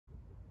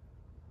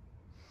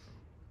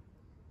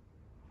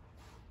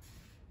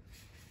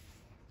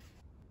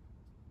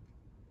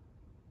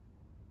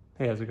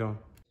Hey, how's it going?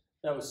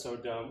 That was so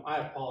dumb. I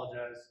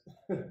apologize.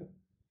 Hey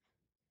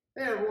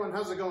everyone,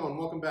 how's it going?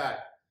 Welcome back.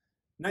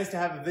 Nice to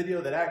have a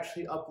video that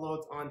actually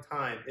uploads on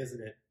time,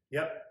 isn't it?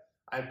 Yep,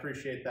 I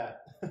appreciate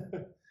that.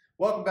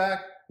 Welcome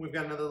back. We've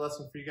got another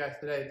lesson for you guys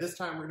today. This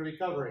time we're going to be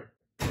covering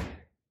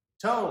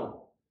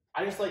tone.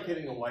 I just like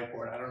hitting a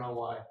whiteboard. I don't know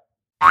why.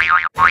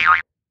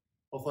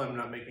 Hopefully I'm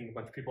not making a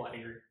bunch of people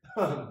angry.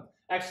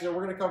 Actually,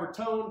 we're going to cover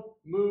tone,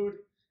 mood,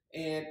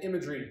 and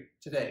imagery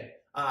today.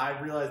 I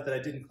realized that I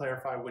didn't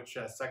clarify which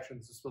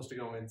sections are supposed to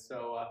go in,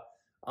 so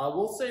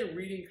we'll say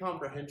reading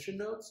comprehension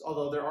notes,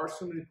 although there are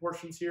so many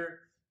portions here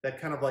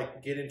that kind of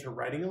like get into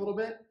writing a little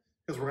bit,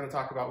 because we're going to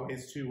talk about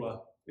ways to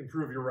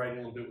improve your writing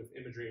a little bit with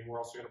imagery, and we're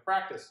also going to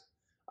practice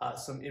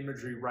some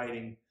imagery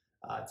writing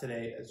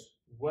today as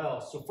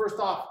well. So first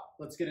off,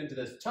 let's get into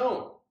this.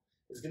 Tone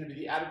is going to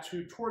be the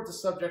attitude towards the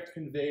subject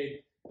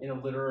conveyed in a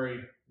literary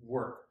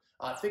work.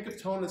 Think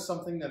of tone as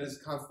something that is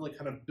constantly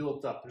kind of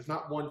built up. There's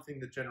not one thing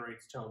that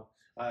generates tone.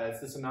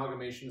 It's this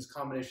amalgamation, this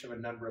combination of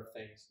a number of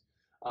things.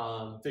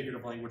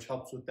 Figurative language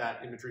helps with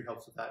that. Imagery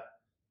helps with that.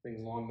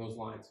 Things along those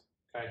lines.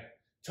 Okay.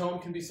 Tone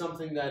can be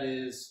something that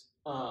is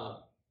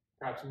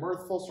perhaps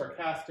mirthful,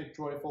 sarcastic,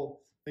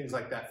 joyful, things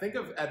like that. Think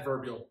of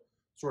adverbial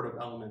sort of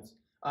elements.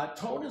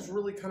 Tone is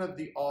really kind of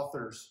the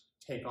author's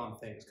take on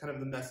things, kind of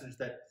the message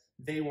that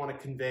they want to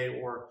convey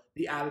or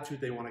the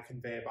attitude they want to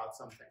convey about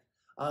something.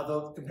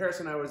 The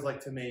comparison I always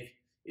like to make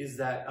is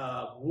that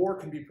war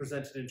can be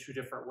presented in two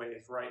different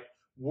ways, right?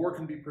 War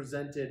can be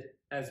presented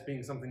as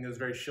being something that is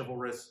very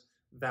chivalrous,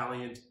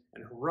 valiant,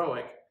 and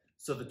heroic.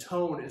 So the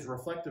tone is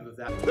reflective of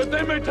that. That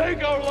they may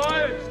take our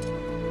lives,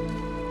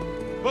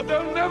 but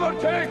they'll never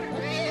take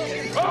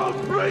our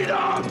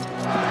freedom!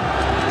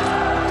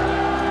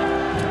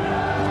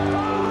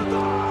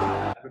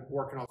 But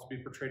war can also be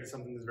portrayed as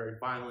something that's very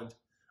violent,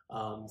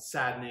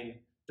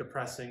 saddening,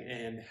 depressing,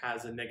 and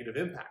has a negative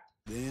impact.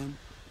 Then,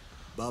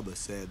 Bubba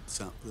said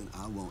something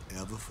I won't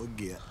ever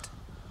forget.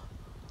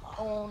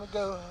 I want to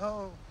go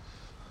home.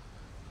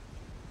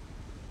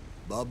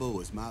 Bubba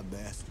was my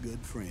best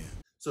good friend.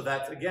 So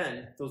that's,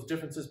 again, those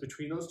differences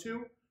between those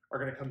two are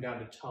going to come down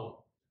to tone.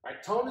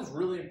 Right? Tone is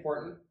really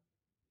important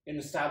in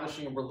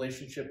establishing a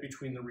relationship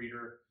between the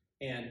reader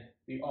and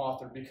the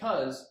author,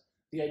 because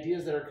the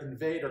ideas that are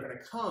conveyed are going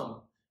to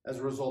come as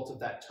a result of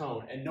that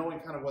tone. And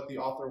knowing kind of what the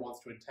author wants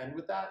to intend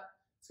with that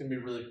is going to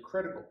be really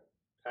critical.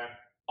 Okay?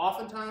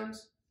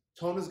 Oftentimes,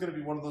 tone is going to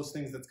be one of those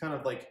things that's kind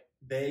of like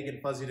vague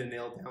and fuzzy to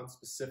nail down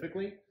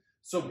specifically.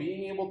 So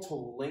being able to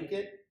link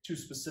it to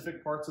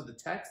specific parts of the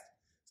text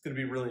is going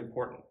to be really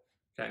important.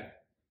 Okay,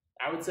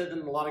 I would say that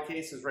in a lot of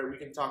cases, right, we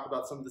can talk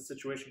about some of the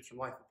situations from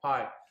Life of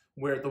Pi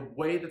where the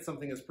way that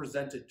something is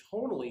presented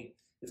tonally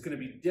is going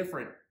to be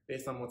different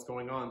based on what's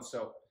going on.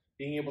 So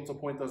being able to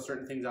point those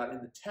certain things out in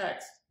the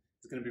text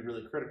is going to be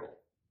really critical.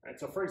 Right?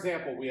 So for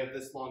example, we have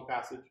this long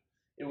passage.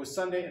 It was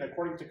Sunday, and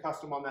according to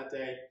custom on that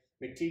day,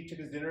 McTeague took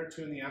his dinner at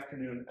 2 in the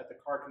afternoon at the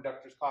car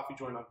conductor's coffee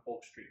joint on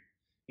Polk Street.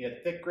 He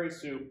had thick gray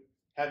soup,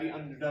 heavy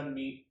underdone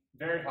meat,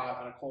 very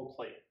hot on a cold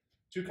plate,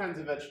 2 kinds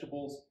of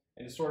vegetables,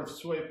 and a sort of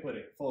soy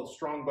pudding full of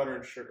strong butter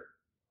and sugar.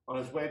 On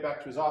his way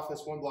back to his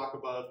office 1 block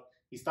above,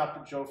 he stopped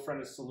at Joe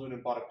Frenna's saloon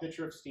and bought a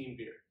pitcher of steamed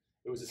beer.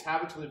 It was his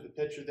habit to leave the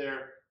pitcher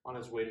there on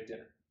his way to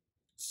dinner.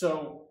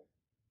 So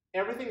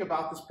everything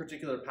about this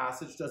particular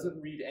passage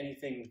doesn't read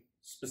anything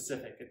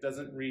specific. It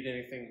doesn't read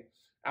anything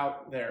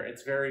out there.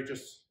 It's very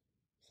just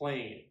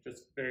plain,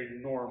 just very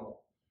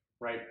normal,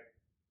 right?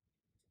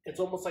 It's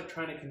almost like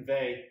trying to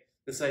convey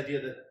this idea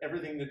that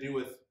everything to do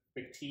with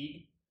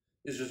McTeague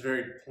is just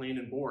very plain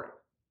and boring,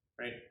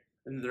 right?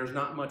 And there's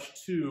not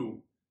much to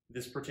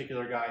this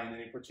particular guy in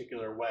any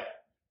particular way,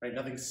 right?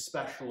 Nothing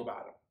special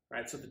about him,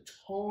 right? So the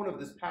tone of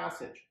this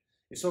passage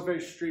is so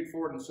very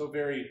straightforward and so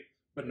very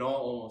banal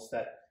almost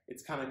that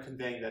it's kind of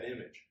conveying that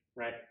image,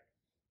 right?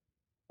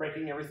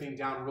 Breaking everything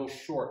down real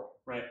short,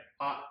 right?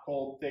 Hot,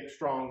 cold, thick,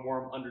 strong,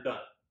 warm, underdone,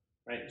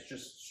 right? It's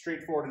just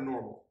straightforward and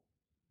normal,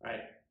 right?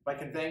 By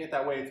conveying it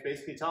that way, it's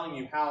basically telling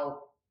you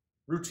how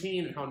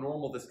routine and how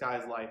normal this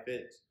guy's life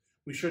is.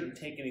 We shouldn't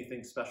take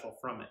anything special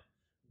from it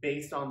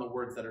based on the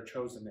words that are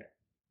chosen there.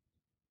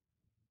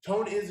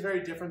 Tone is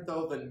very different,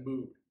 though, than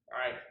mood, all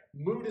right?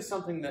 Mood is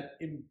something that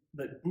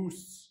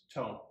boosts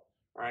tone, all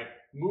right?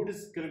 Mood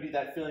is going to be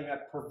that feeling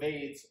that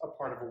pervades a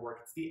part of a work.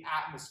 It's the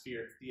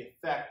atmosphere, it's the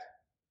effect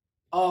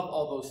of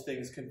all those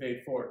things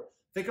conveyed forward.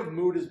 Think of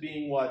mood as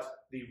being what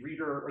the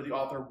reader or the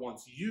author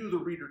wants you, the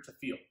reader, to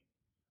feel,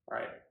 all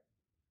right?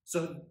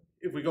 So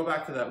if we go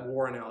back to that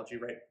war analogy,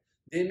 right?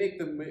 They may make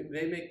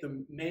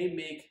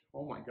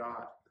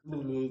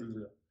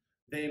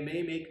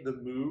the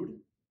mood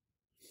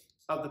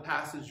of the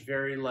passage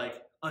very like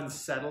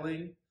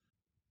unsettling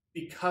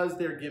because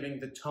they're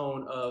giving the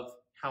tone of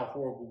how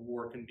horrible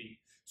war can be.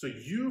 So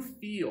you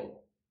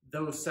feel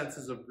those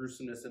senses of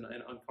gruesomeness and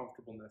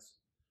uncomfortableness,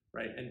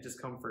 right? And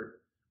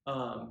discomfort.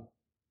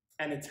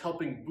 And it's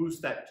helping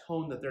boost that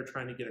tone that they're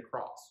trying to get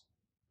across,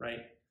 right?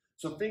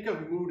 So think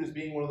of mood as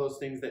being one of those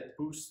things that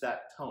boosts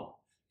that tone,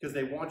 because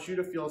they want you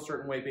to feel a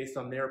certain way based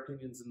on their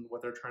opinions and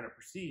what they're trying to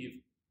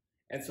perceive.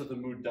 And so the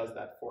mood does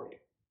that for you,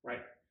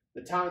 right?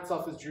 The town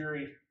itself is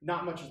dreary.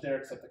 Not much is there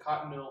except the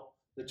cotton mill,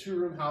 the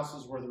 2-room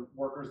houses where the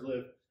workers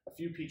live, a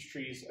few peach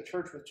trees, a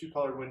church with 2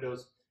 colored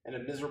windows, and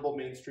a miserable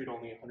main street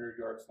only 100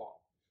 yards long.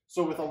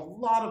 So with a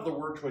lot of the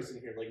word choice in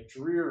here, like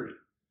dreary,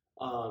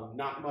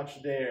 not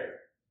much there,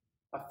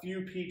 a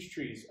few peach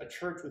trees, a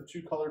church with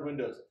 2 colored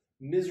windows,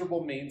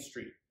 miserable main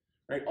street,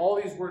 right?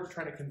 All these words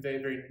trying to convey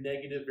a very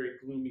negative, very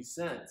gloomy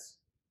sense.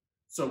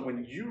 So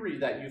when you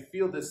read that, you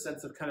feel this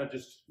sense of kind of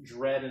just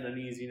dread and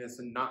uneasiness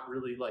and not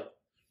really like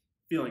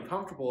feeling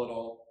comfortable at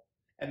all.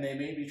 And they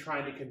may be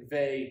trying to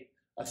convey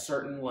a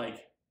certain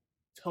like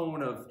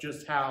tone of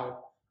just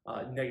how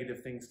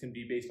negative things can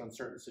be based on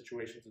certain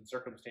situations and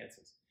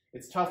circumstances.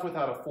 It's tough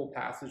without a full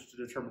passage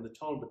to determine the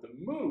tone, but the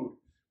mood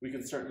we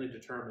can certainly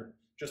determine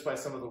just by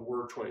some of the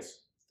word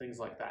choice, things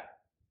like that.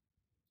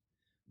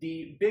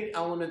 The big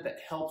element that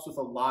helps with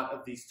a lot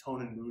of these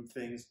tone and mood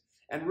things,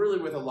 and really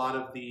with a lot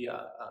of the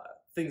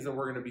things that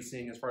we're going to be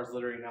seeing as far as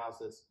literary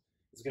analysis,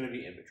 is going to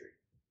be imagery.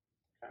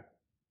 Okay.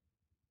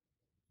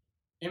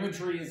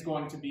 Imagery is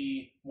going to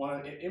be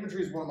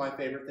imagery is one of my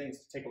favorite things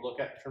to take a look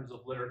at in terms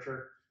of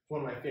literature. It's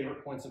one of my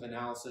favorite points of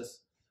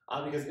analysis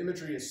because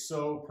imagery is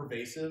so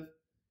pervasive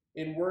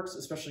in works,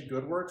 especially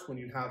good works. When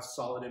you have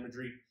solid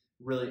imagery,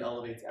 really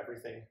elevates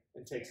everything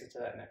and takes it to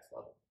that next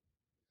level.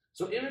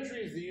 So imagery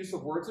is the use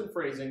of words and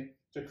phrasing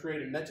to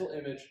create a mental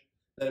image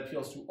that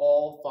appeals to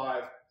all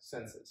 5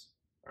 senses.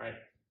 All right,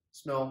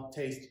 smell,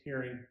 taste,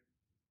 hearing,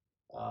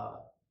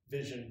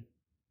 vision,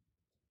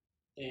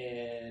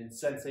 and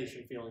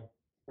sensation, feeling.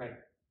 Right.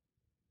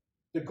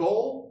 The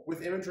goal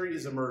with imagery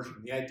is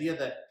immersion. The idea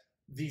that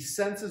the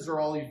senses are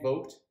all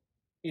evoked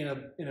in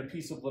a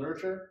piece of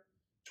literature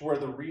to where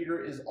the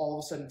reader is all of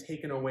a sudden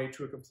taken away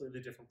to a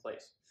completely different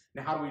place.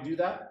 Now, how do we do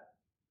that?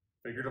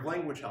 Figurative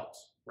language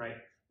helps, right?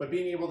 But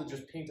being able to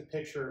just paint a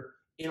picture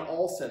in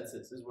all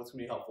senses is what's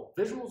going to be helpful.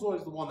 Visual is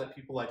always the one that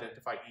people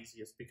identify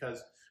easiest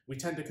because we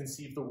tend to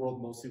conceive the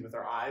world mostly with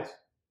our eyes.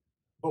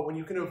 But when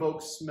you can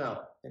evoke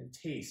smell and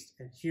taste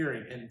and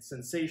hearing and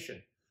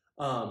sensation,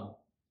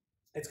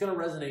 it's going to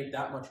resonate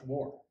that much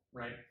more,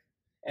 right?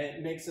 And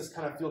it makes us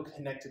kind of feel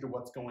connected to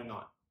what's going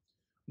on.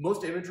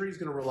 Most imagery is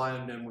going to rely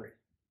on memory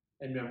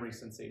and memory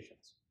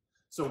sensations.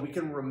 So we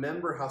can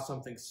remember how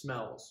something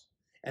smells,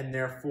 and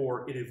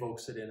therefore it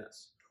evokes it in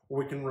us. Or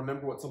we can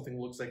remember what something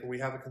looks like, or we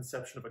have a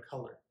conception of a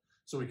color,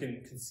 so we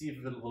can conceive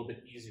of it a little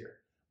bit easier.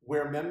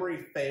 Where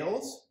memory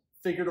fails,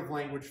 figurative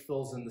language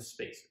fills in the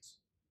spaces,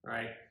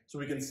 right? So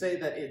we can say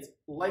that it's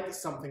like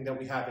something that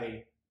we have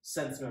a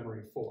sense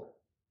memory for.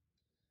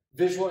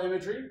 Visual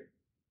imagery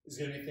is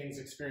going to be things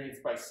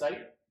experienced by sight,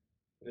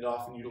 and it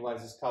often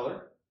utilizes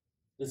color.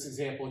 This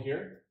example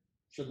here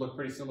should look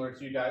pretty similar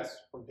to you guys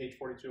from page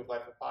 42 of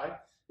Life of Pi.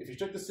 If you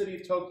took the city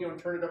of Tokyo and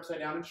turned it upside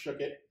down and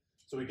shook it,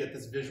 so we get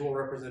this visual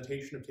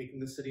representation of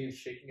taking the city and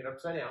shaking it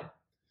upside down,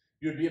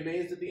 you would be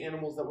amazed at the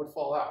animals that would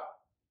fall out.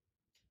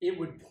 It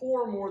would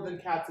pour more than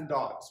cats and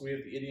dogs. So we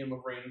have the idiom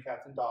of raining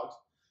cats and dogs.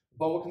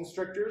 Boa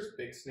constrictors,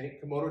 big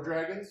snake. Komodo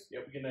dragons,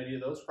 yep, we get an idea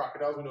of those.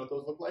 Crocodiles, we know what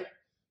those look like.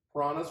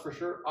 Piranhas for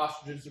sure.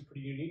 Ostriches are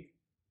pretty unique.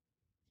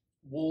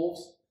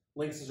 Wolves,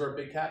 lynxes are a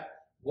big cat.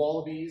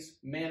 Wallabies,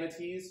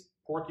 manatees,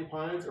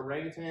 porcupines,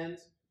 orangutans,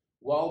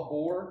 wild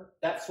boar,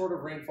 that sort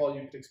of rainfall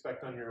you could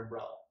expect on your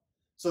umbrella.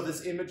 So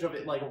this image of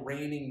it like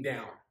raining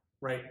down,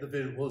 right? The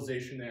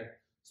visualization there,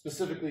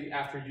 specifically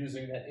after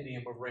using that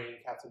idiom of raining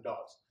cats and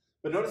dogs.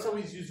 But notice how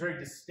he's used very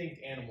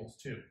distinct animals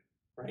too,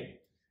 right?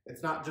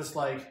 It's not just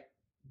like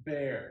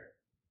bear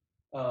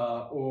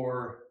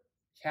or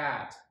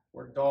cat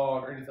or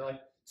dog or anything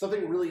like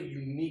something really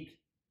unique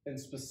and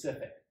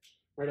specific,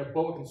 right? A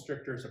boa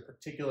constrictor is a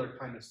particular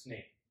kind of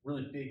snake,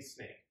 really big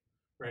snake,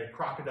 right? A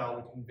crocodile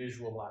we can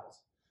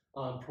visualize.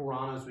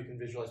 Piranhas we can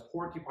visualize.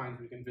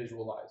 Porcupines we can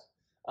visualize.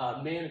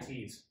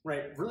 Manatees,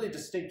 right? Really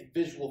distinct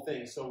visual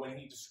things. So when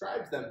he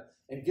describes them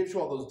and gives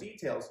you all those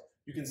details,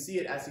 you can see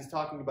it as he's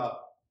talking about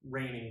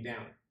raining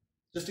down.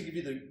 Just to give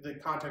you the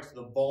context of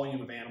the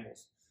volume of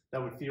animals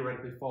that would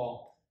theoretically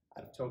fall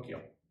out of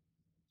Tokyo.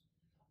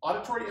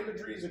 Auditory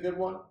imagery is a good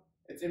one.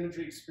 It's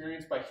imagery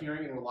experienced by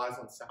hearing and relies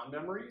on sound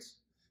memories.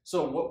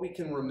 So what we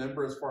can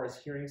remember as far as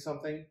hearing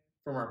something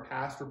from our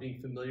past or being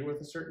familiar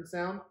with a certain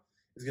sound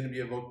is going to be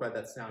evoked by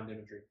that sound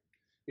imagery.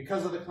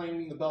 Because of the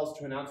clanging of the bells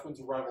to announce one's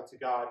arrival to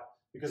God,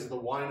 because of the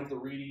whine of the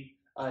reedy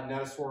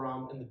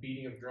Nadaswaram and the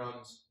beating of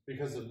drums,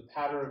 because of the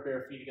patter of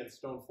bare feet against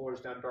stone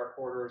floors down dark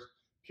corridors,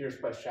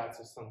 pierced by shafts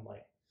of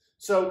sunlight.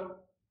 So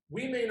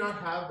we may not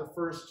have the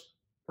first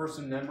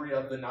person memory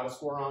of the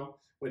Nadaswaram,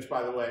 which,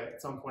 by the way,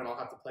 at some point I'll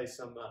have to play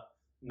some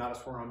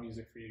Nadaswaram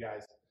music for you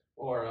guys,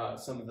 or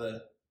some of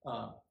the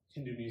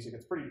Hindu music.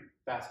 It's pretty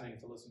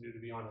fascinating to listen to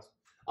be honest.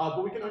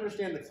 But we can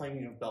understand the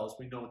clanging of bells.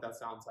 We know what that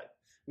sounds like.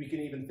 We can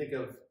even think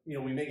of,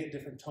 we may get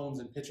different tones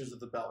and pitches of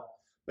the bell,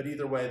 but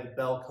either way, the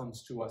bell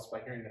comes to us by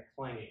hearing that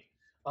clanging.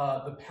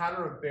 The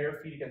patter of bare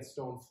feet against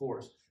stone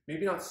floors.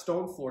 Maybe not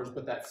stone floors,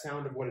 but that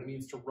sound of what it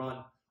means to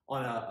run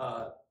on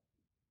a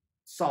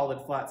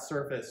solid, flat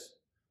surface,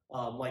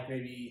 like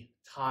maybe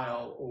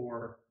tile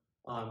or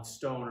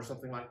stone or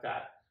something like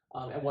that.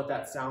 and what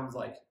that sounds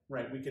like,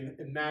 right? We can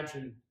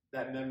imagine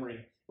that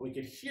memory. We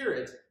can hear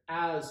it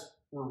as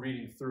we're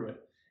reading through it.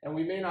 And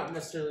we may not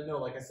necessarily know,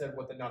 like I said,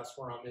 what the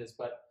Nataswaram is,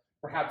 but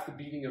perhaps the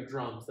beating of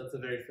drums. That's a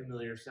very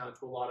familiar sound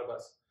to a lot of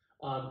us.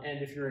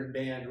 And if you're in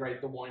band, right,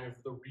 the whine of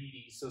the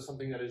reedy. So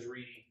something that is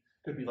reedy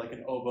could be like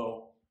an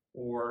oboe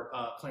or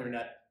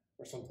clarinet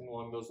or something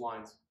along those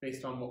lines,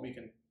 based on what we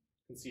can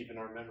conceive in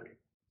our memory.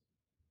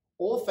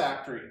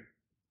 Olfactory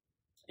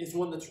is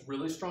one that's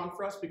really strong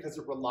for us because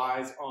it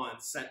relies on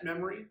scent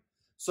memory.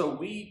 So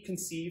we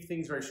conceive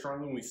things very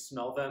strongly when we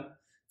smell them.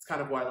 It's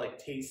kind of why like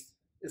taste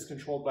is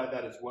controlled by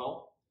that as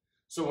well.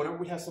 So whenever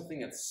we have something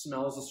that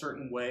smells a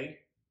certain way,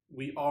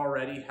 we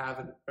already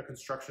have a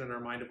construction in our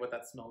mind of what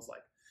that smells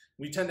like.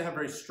 We tend to have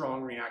very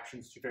strong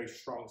reactions to very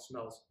strong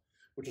smells,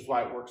 which is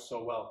why it works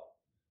so well.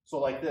 So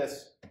like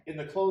this, in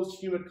the closed,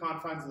 humid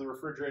confines of the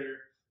refrigerator,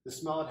 the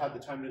smell had had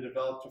the time to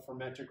develop, to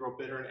ferment, to grow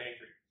bitter and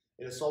angry.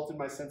 It assaulted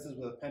my senses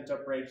with a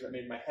pent-up rage that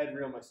made my head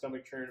reel, my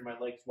stomach churn, and my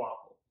legs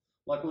wobble.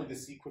 Luckily, the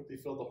sea quickly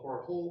filled the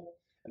horrid hole,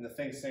 and the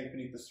thing sank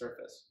beneath the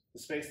surface. The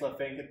space left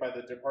vacant by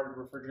the departed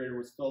refrigerator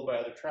was filled by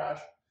other trash.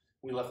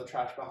 We left the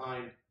trash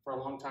behind. For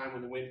a long time,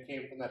 when the wind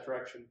came from that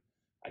direction,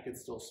 I could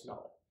still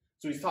smell it.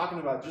 So he's talking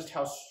about just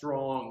how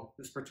strong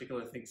this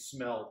particular thing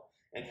smelled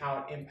and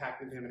how it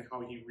impacted him and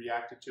how he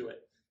reacted to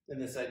it.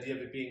 And this idea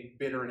of it being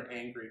bitter and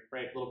angry,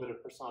 right? A little bit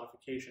of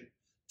personification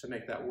to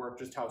make that work,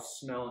 just how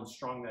smell and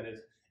strong that is.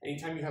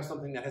 Anytime you have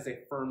something that has a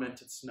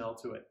fermented smell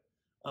to it,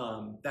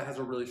 that has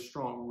a really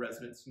strong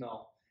resonant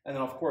smell. And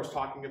then of course,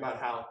 talking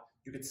about how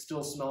you could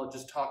still smell it,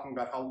 just talking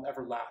about how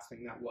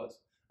everlasting that was.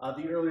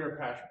 The earlier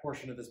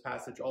portion of this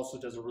passage also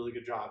does a really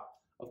good job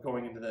of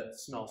going into the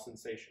smell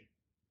sensation.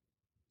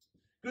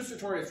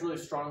 Gustatory is really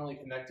strongly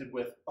connected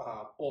with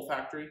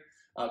olfactory.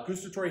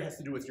 Gustatory has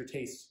to do with your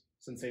taste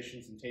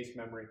sensations and taste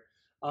memory.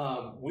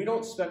 We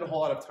don't spend a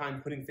whole lot of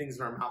time putting things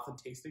in our mouth and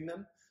tasting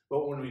them,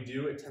 but when we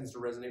do, it tends to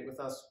resonate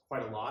with us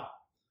quite a lot.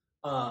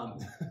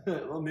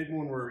 Well, maybe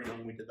when we were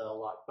young, we did that a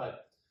lot,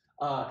 but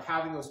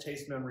having those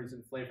taste memories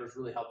and flavors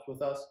really helps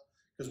with us,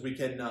 because we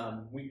can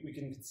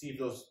conceive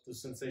those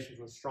sensations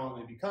really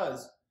strongly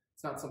because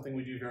it's not something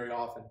we do very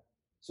often,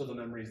 so the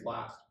memories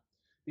last.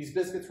 These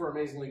biscuits were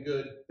amazingly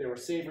good. They were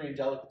savory and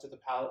delicate to the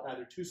palate,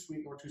 neither too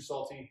sweet nor too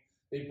salty.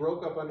 They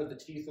broke up under the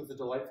teeth with a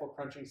delightful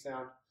crunching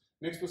sound.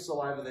 Mixed with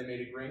saliva, they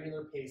made a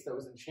granular paste that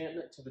was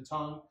enchantment to the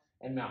tongue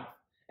and mouth.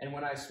 And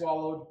when I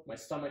swallowed, my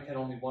stomach had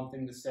only one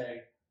thing to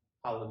say,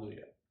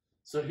 hallelujah.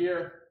 So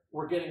here,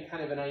 we're getting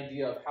kind of an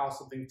idea of how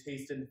something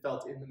tasted and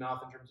felt in the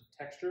mouth in terms of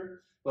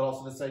texture, but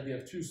also this idea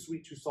of too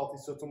sweet, too salty,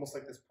 so it's almost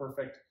like this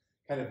perfect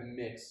kind of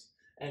mix,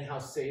 and how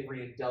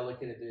savory and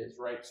delicate it is,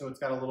 right? So it's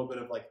got a little bit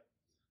of like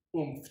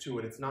oomph to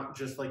it. It's not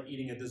just like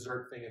eating a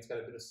dessert thing, it's got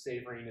a bit of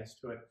savoriness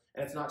to it,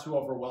 and it's not too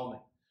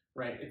overwhelming,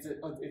 right? It's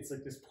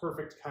like this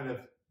perfect kind of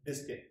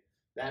biscuit.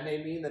 That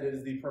may mean that it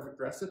is the perfect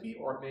recipe,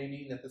 or it may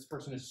mean that this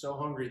person is so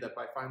hungry that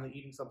by finally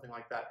eating something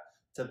like that,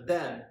 to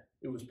them,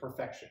 it was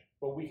perfection.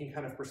 But we can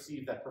kind of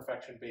perceive that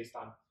perfection based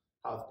on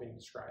how it's being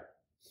described.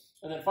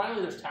 And then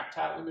finally, there's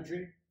tactile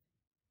imagery.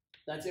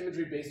 That's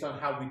imagery based on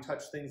how we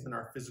touch things in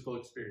our physical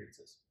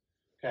experiences.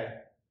 Okay,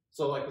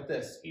 so like with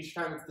this, each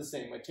time it's the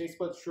same. My taste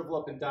buds shrivel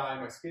up and die,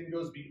 my skin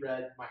goes beet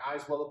red, my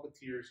eyes well up with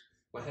tears,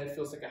 my head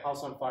feels like a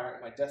house on fire,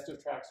 and my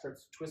digestive tract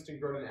starts to twist and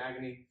groan in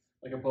agony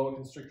like a boa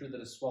constrictor that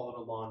has swallowed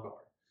a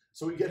lawnmower.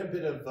 So we get a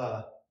bit of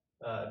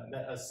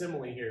a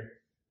simile here.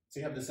 So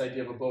you have this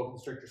idea of a boa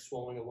constrictor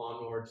swallowing a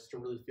lawnmower, just to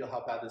really feel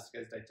how bad this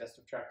guy's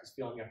digestive tract is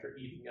feeling after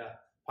eating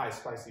high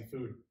spicy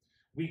food.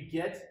 We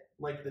get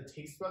like the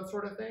taste bud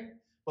sort of thing,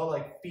 but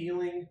like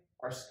feeling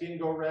our skin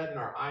go red and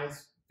our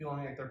eyes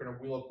feeling like they're going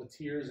to wheel up with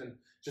tears, and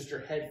just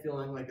your head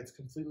feeling like it's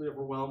completely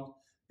overwhelmed.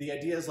 The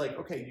idea is like,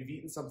 okay, you've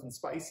eaten something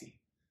spicy,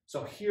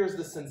 so here's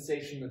the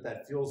sensation that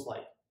that feels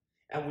like.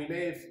 And we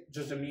may have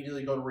just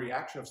immediately go to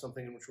reaction of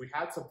something in which we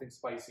had something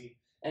spicy,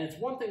 and it's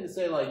one thing to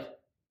say like,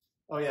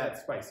 oh yeah,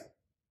 it's spicy.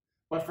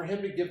 But for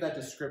him to give that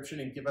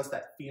description and give us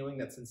that feeling,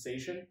 that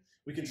sensation,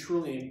 we can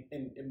truly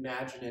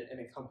imagine it and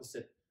encompass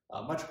it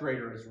much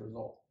greater as a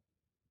result.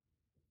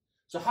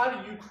 So how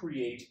do you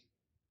create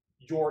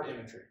your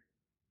imagery?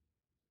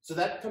 So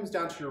that comes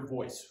down to your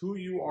voice, who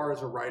you are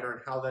as a writer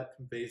and how that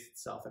conveys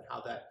itself and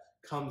how that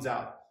comes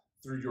out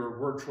through your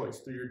word choice,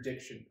 through your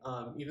diction,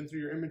 even through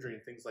your imagery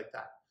and things like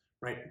that,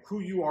 right?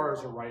 Who you are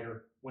as a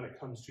writer when it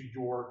comes to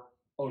your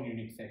own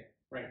unique thing,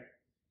 right?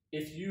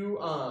 If you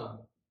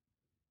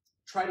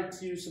try to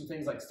do some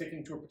things like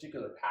sticking to a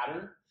particular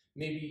pattern,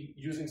 maybe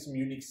using some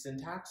unique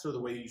syntax or the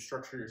way you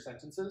structure your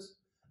sentences,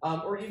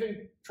 or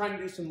even trying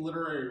to do some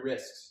literary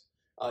risks,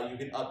 you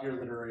can up your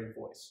literary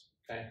voice,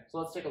 okay? So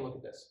let's take a look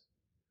at this.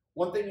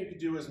 One thing you could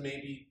do is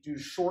maybe do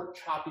short,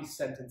 choppy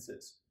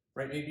sentences,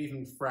 right? Maybe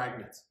even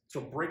fragments.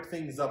 So break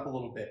things up a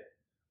little bit.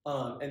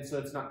 And so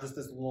it's not just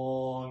this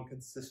long,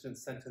 consistent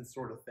sentence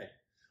sort of thing.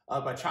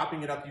 By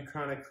chopping it up, you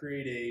kind of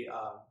create a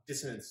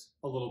dissonance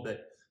a little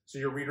bit. So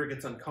your reader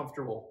gets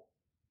uncomfortable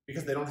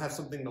because they don't have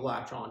something to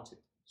latch onto.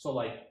 So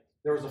like,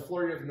 there was a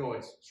flurry of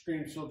noise,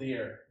 screams filled the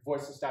air,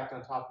 voices stacked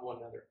on top of one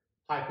another,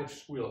 high-pitched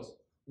squeals.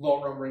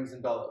 low rumblings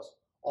and bellows.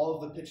 All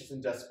of the pitches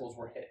and decibels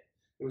were hit.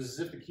 It was as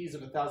if the keys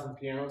of 1,000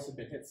 pianos had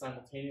been hit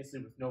simultaneously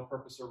with no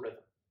purpose or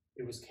rhythm.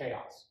 It was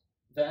chaos.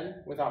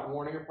 Then, without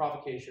warning or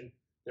provocation,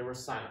 there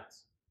was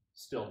silence,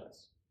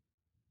 stillness.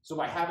 So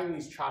by having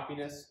these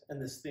choppiness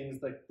and these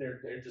things like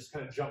they're just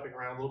kind of jumping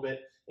around a little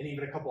bit, and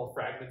even a couple of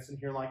fragments in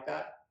here like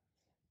that,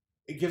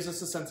 it gives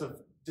us a sense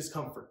of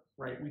discomfort,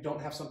 right? We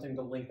don't have something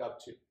to link up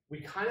to.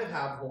 We kind of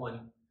have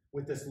one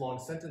with this long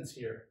sentence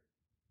here,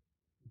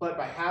 but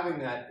by having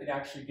that, it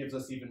actually gives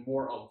us even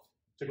more oomph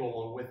to go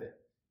along with it.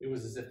 It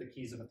was as if the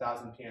keys of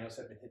 1,000 pianos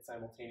had been hit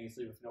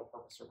simultaneously with no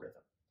purpose or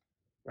rhythm,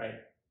 right?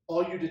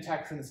 All you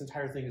detect from this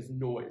entire thing is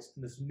noise,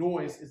 and this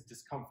noise is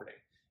discomforting.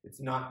 It's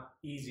not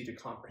easy to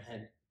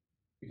comprehend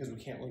because we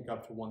can't link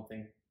up to one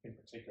thing in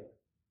particular.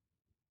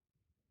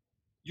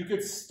 You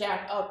could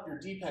stack up your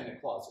dependent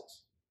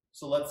clauses.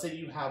 So let's say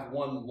you have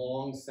one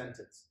long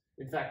sentence.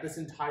 In fact, this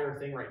entire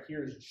thing right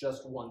here is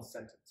just one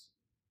sentence,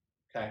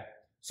 okay?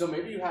 So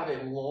maybe you have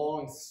a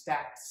long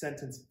stacked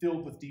sentence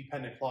filled with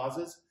dependent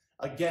clauses,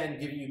 again,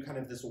 giving you kind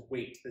of this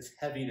weight, this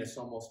heaviness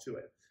almost to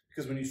it.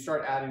 Because when you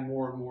start adding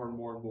more and more and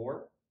more and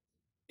more,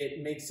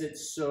 it makes it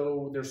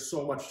so there's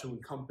so much to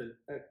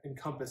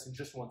encompass in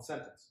just one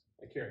sentence,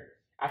 like here.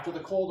 After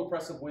the cold,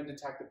 oppressive wind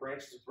attacked the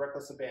branches with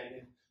reckless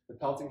abandon, the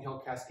pelting hail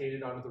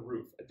cascaded onto the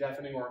roof. A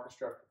deafening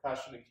orchestra of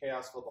percussion and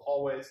chaos filled the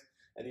hallways,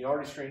 and the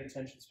already strained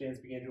attention spans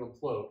began to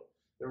implode.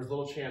 There was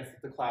little chance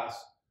that the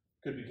class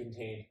could be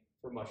contained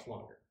for much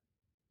longer.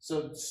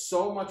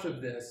 So much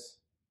of this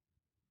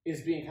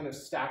is being kind of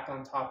stacked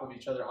on top of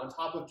each other, on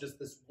top of just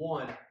this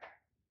one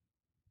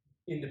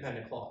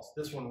independent clause.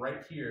 This one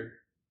right here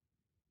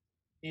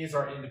is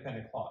our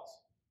independent clause.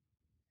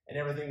 And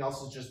everything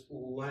else is just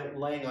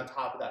laying on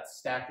top of that,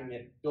 stacking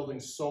it, building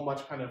so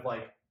much kind of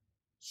like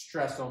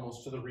stress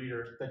almost to the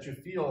reader that you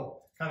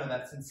feel kind of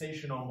that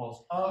sensation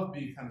almost of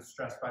being kind of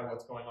stressed by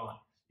what's going on.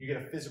 You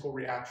get a physical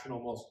reaction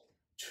almost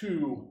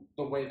to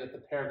the way that the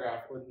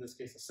paragraph, or in this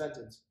case a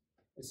sentence,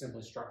 is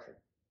simply structured.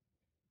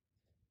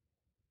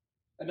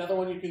 Another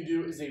one you can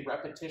do is a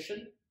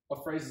repetition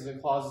of phrases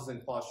and clauses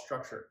and clause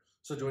structure.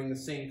 So doing the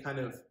same kind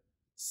of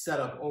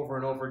setup over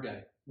and over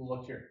again. We'll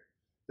look here.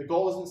 The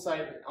goal was in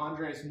sight, and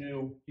Andres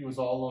knew he was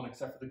all alone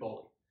except for the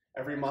goalie.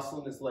 Every muscle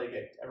in his leg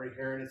ached. Every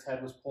hair in his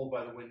head was pulled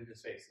by the wind in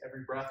his face.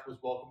 Every breath was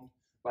welcomed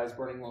by his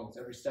burning lungs.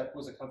 Every step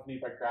was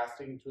accompanied by grass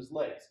sticking to his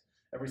legs.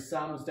 Every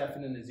sound was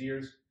deafened in his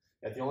ears.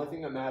 Yet the only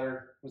thing that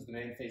mattered was the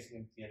man facing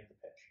him at the end of the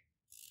pitch.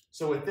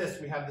 So with this,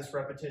 we have this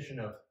repetition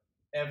of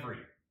every,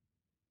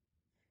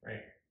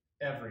 right?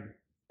 Every,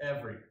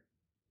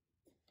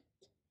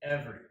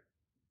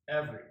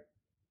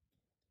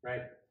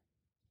 right?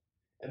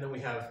 And then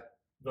we have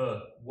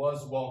the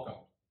was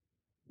welcomed,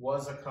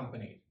 was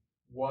accompanied,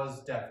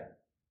 was deafened,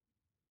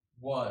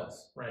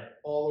 was, right?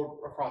 All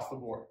across the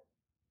board,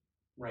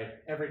 right?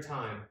 Every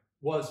time,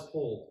 was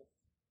pulled.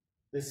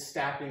 This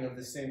stacking of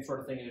the same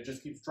sort of thing, and it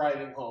just keeps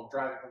driving home.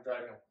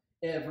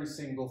 Every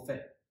single thing,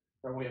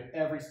 right? We have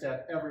every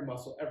step, every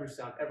muscle, every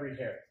sound, every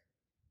hair,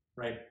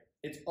 right?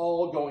 It's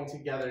all going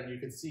together, and you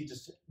can see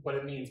just what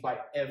it means by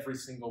every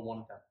single one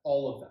of them,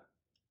 all of them,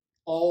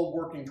 all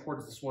working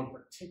towards this one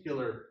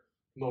particular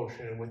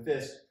motion. And with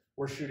this,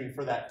 we're shooting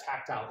for that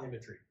tactile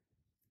imagery.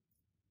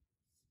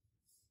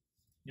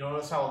 You'll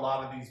notice how a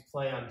lot of these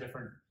play on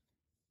different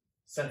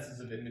senses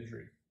of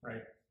imagery,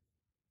 right?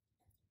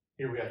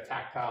 Here we have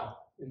tactile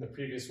in the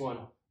previous one,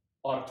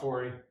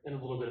 auditory, and a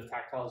little bit of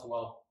tactile as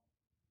well.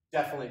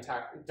 Definitely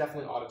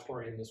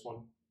auditory in this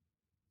one.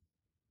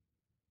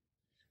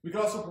 We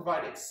could also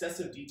provide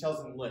excessive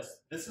details in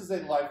lists. This is a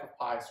Life of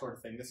Pi sort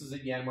of thing. This is a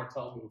Jan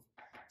Martel move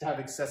to have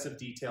excessive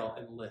detail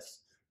in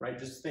lists, right?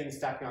 Just things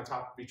stacking on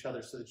top of each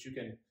other so that you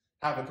can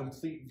have a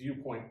complete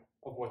viewpoint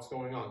of what's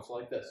going on. So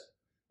like this.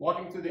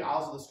 Walking through the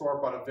aisles of the store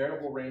brought a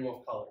veritable rainbow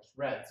of colors.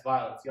 Reds,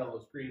 violets,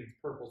 yellows, greens,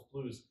 purples,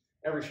 blues,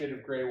 every shade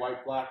of gray,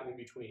 white, black, and in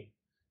between.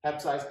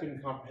 Hep's eyes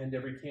couldn't comprehend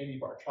every candy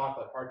bar,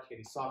 chocolate, hard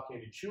candy, soft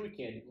candy, chewy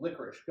candy,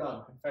 licorice,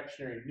 gum,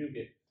 confectionery,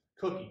 nougat,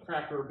 cookie,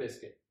 cracker, or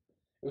biscuit.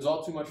 It was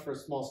all too much for a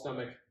small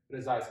stomach, but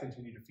his eyes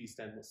continued to feast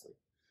endlessly.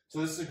 So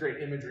this is a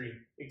great imagery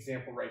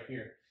example right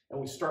here. And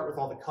we start with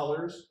all the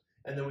colors,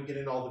 and then we get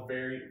into all the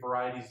varied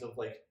varieties of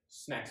like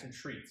snacks and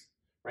treats,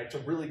 right? To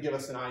really give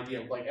us an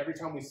idea of like every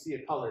time we see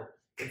a color,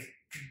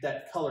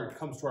 that color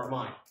comes to our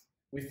mind.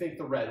 We think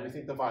the red, we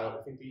think the violet,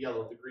 we think the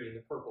yellow, the green,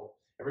 the purple.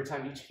 Every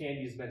time each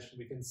candy is mentioned,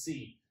 we can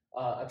see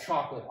a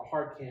chocolate, a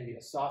hard candy,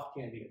 a soft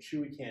candy, a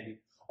chewy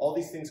candy. All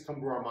these things come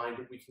to our mind,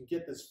 and we can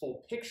get this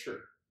full picture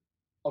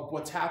of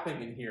what's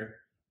happening in here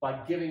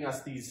by giving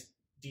us these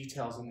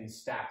details in these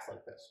stacks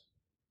like this.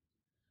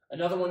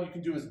 Another one you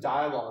can do is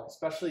dialogue,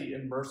 especially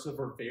immersive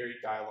or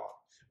varied dialogue.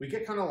 We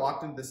get kind of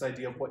locked into this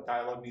idea of what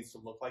dialogue needs to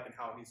look like and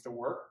how it needs to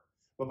work,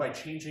 but by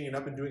changing it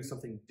up and doing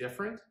something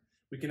different,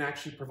 we can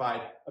actually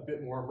provide a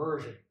bit more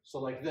immersion. So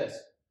like this.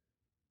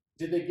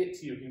 Did they get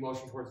to you? He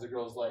motioned towards the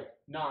girl's leg.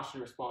 Nah, she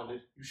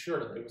responded. You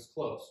sure? It was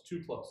close.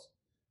 Too close.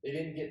 They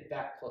didn't get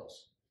that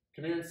close.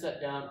 Come here and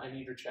sit down. I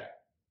need your check.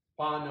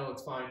 Pa, no,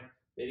 it's fine.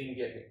 They didn't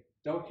get me.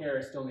 Don't care.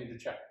 I still need to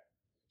check.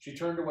 She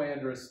turned away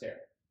under a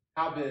stare.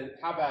 How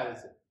bad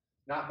is it?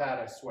 Not bad,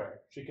 I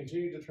swear. She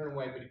continued to turn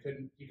away, but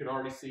he could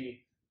already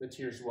see the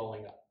tears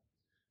welling up.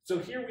 So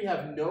here we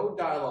have no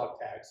dialogue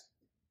tags.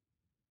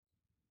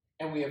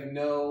 And we have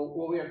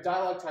we have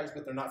dialogue tags,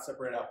 but they're not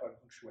separated out by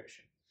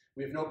punctuation.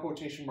 We have no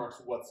quotation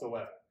marks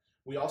whatsoever.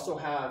 We also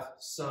have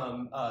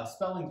some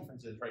spelling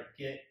differences, right?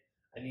 Get,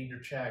 I need your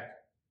check,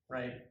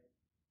 right?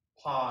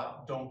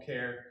 Pa, don't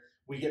care.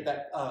 We get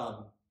that,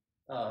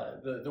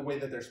 the way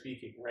that they're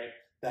speaking, right?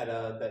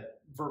 That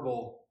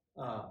verbal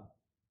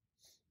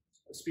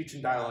speech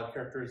and dialogue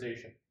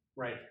characterization,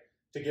 right?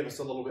 To give us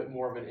a little bit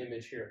more of an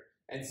image here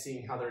and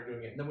seeing how they're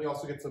doing it. And then we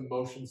also get some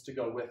motions to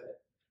go with it,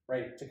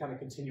 right? To kind of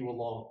continue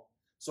along.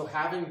 So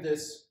having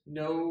this,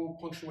 no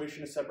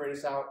punctuation to separate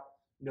us out,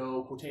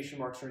 no quotation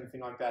marks or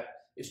anything like that,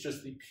 it's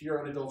just the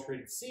pure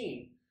unadulterated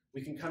scene,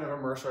 we can kind of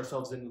immerse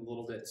ourselves in a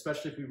little bit,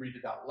 especially if we read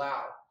it out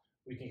loud,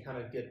 we can kind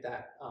of get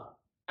that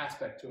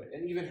aspect to it.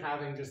 And even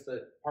having just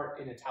the part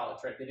in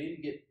italics, right? They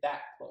didn't get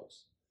that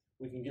close.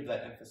 We can give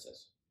that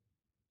emphasis.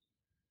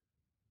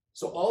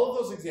 So all of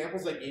those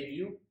examples I gave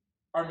you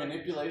are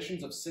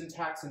manipulations of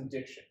syntax and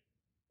diction,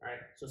 right?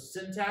 So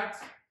syntax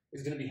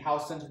is going to be how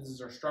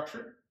sentences are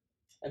structured,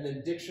 and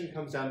then diction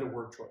comes down to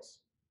word choice.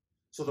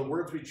 So the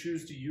words we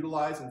choose to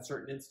utilize in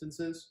certain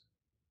instances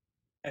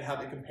and how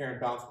they compare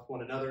and balance with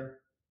one another,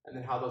 and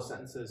then how those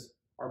sentences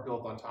are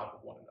built on top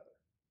of one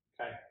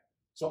another, okay?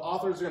 So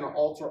authors are going to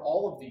alter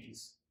all of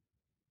these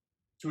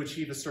to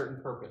achieve a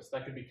certain purpose.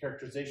 That could be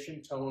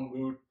characterization, tone,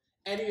 mood.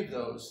 Any of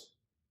those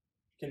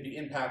can be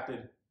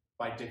impacted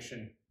by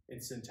diction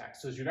and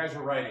syntax. So as you guys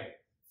are writing,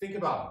 think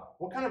about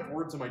what kind of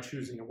words am I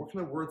choosing and what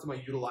kind of words am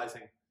I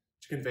utilizing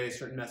to convey a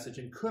certain message,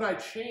 and could I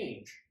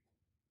change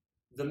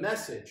the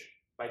message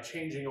by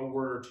changing a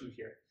word or two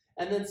here?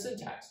 And then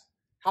syntax.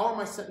 How are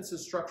my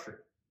sentences structured?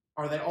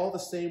 Are they all the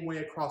same way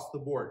across the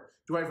board?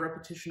 Do I have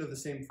repetition of the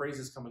same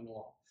phrases coming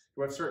along?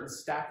 Do I have certain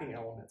stacking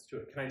elements to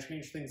it? Can I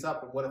change things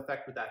up, and what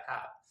effect would that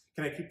have?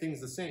 Can I keep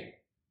things the same,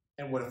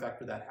 and what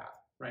effect would that have,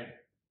 right?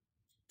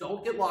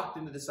 Don't get locked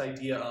into this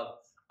idea of,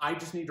 I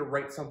just need to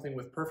write something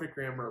with perfect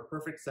grammar or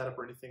perfect setup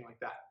or anything like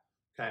that,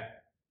 okay?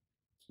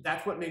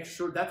 That's what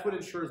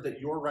ensures that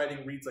your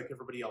writing reads like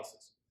everybody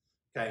else's,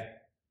 okay?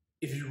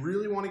 If you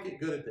really want to get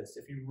good at this,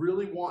 if you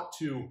really want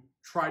to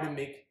try to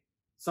make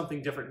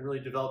something different and really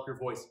develop your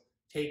voice,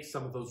 take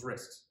some of those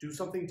risks. Do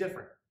something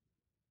different,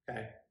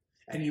 okay?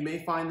 And you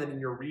may find that in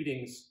your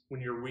readings, when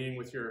you're reading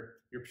with your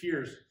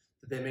peers,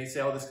 that they may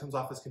say, oh, this comes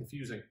off as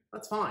confusing.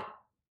 That's fine,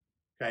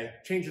 okay?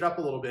 Change it up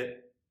a little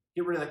bit,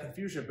 get rid of that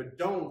confusion, but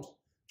don't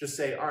just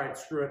say, all right,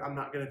 screw it, I'm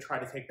not going to try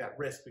to take that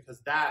risk,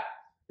 because that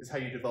is how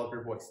you develop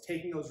your voice,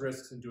 taking those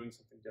risks and doing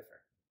something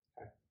different,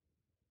 okay?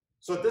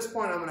 So at this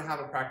point, I'm going to have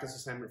a practice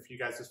assignment for you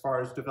guys as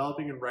far as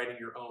developing and writing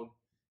your own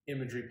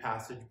imagery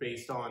passage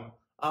based on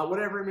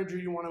whatever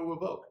imagery you want to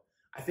evoke.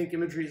 I think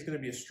imagery is going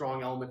to be a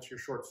strong element to your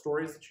short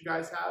stories that you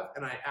guys have,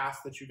 and I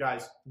ask that you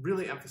guys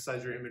really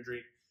emphasize your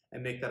imagery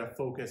and make that a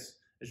focus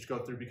as you go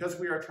through, because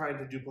we are trying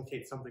to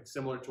duplicate something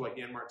similar to what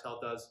Jan Martel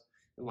does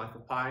in Life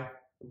of Pi. I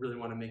really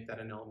want to make that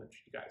an element to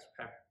you guys,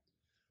 okay?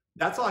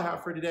 That's all I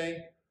have for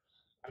today.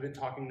 I've been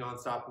talking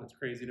nonstop and it's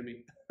crazy to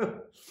me.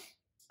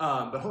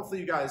 But hopefully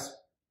you guys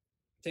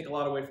take a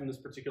lot away from this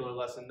particular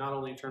lesson, not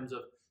only in terms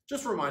of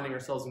just reminding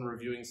ourselves and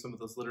reviewing some of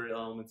those literary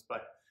elements,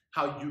 but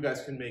how you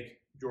guys can make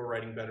your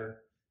writing better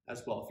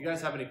as well. If you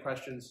guys have any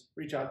questions,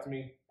 reach out to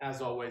me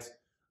as always.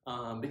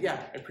 But yeah,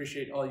 I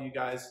appreciate all you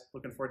guys.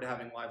 Looking forward to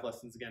having live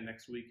lessons again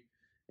next week.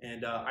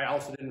 And I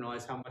also didn't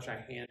realize how much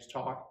I hand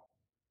talk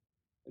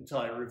until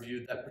I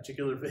reviewed that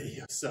particular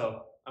video.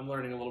 So I'm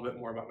learning a little bit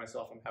more about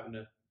myself. I'm having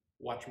to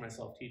watch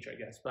myself teach, I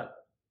guess. But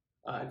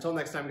until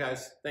next time,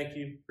 guys, thank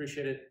you.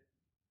 Appreciate it.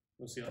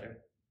 We'll see you later.